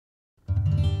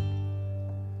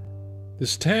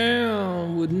This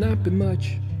town would not be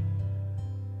much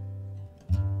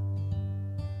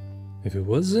if it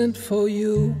wasn't for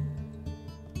you.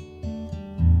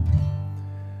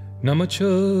 Not much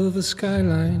of a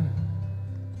skyline,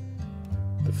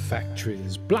 the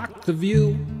factories block the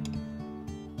view.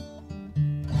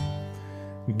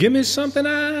 Give me something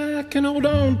I can hold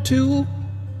on to,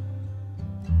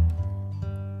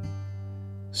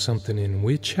 something in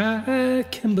which I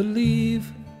can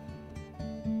believe.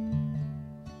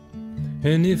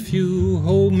 And if you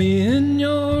hold me in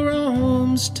your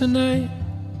arms tonight,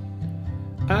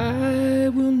 I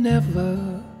will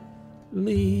never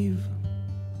leave.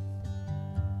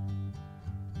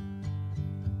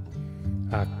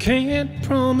 I can't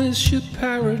promise you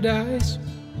paradise,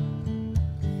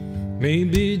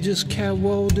 maybe just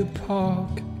Cadwalader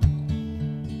Park.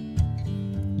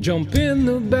 Jump in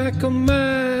the back of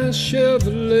my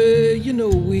Chevrolet, you know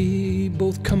we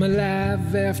both come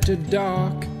alive after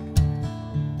dark.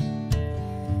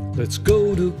 Let's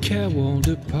go to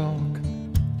Cadwalader Park,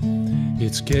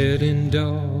 it's getting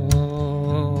dark,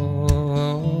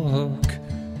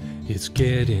 it's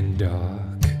getting dark.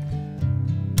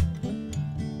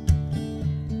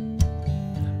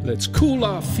 Let's cool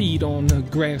our feet on the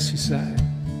grassy side,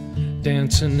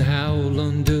 dance and howl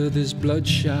under this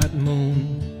bloodshot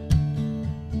moon.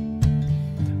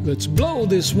 Let's blow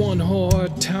this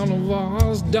one-horse town of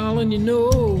ours, darling, you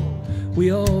know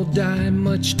we all die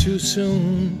much too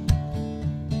soon.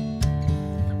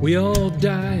 We all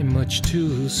die much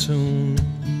too soon.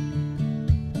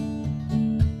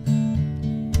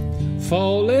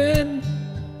 Falling,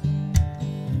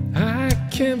 I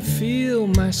can feel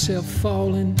myself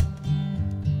falling.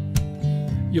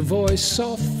 Your voice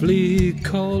softly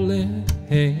calling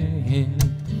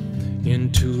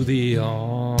into the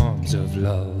arms of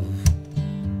love.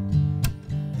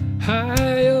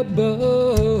 High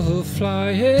above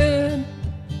flying,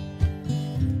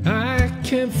 I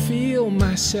can feel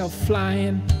myself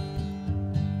flying.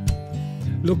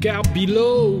 Look out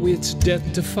below, it's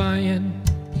death defying,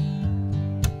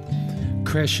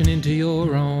 crashing into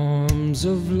your arms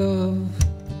of love.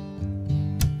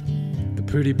 The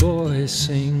pretty boy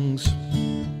sings.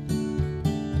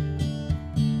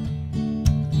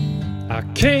 I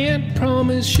can't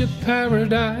promise you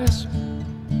paradise,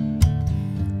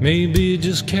 maybe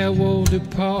just Cadwalader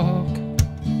Park.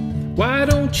 Why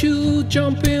don't you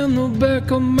jump in the back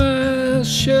of my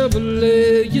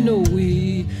Chevrolet? You know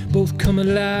we both come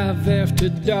alive after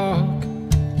dark.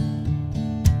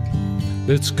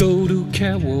 Let's go to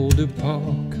Cadwalader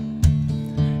Park,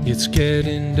 it's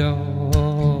getting dark,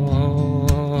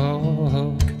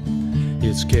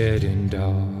 it's getting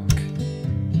dark.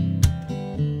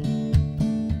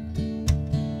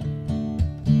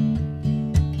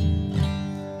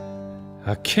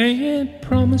 I can't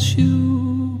promise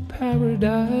you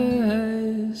paradise,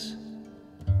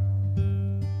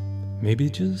 maybe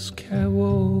just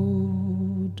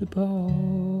Cadwalader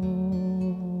Park.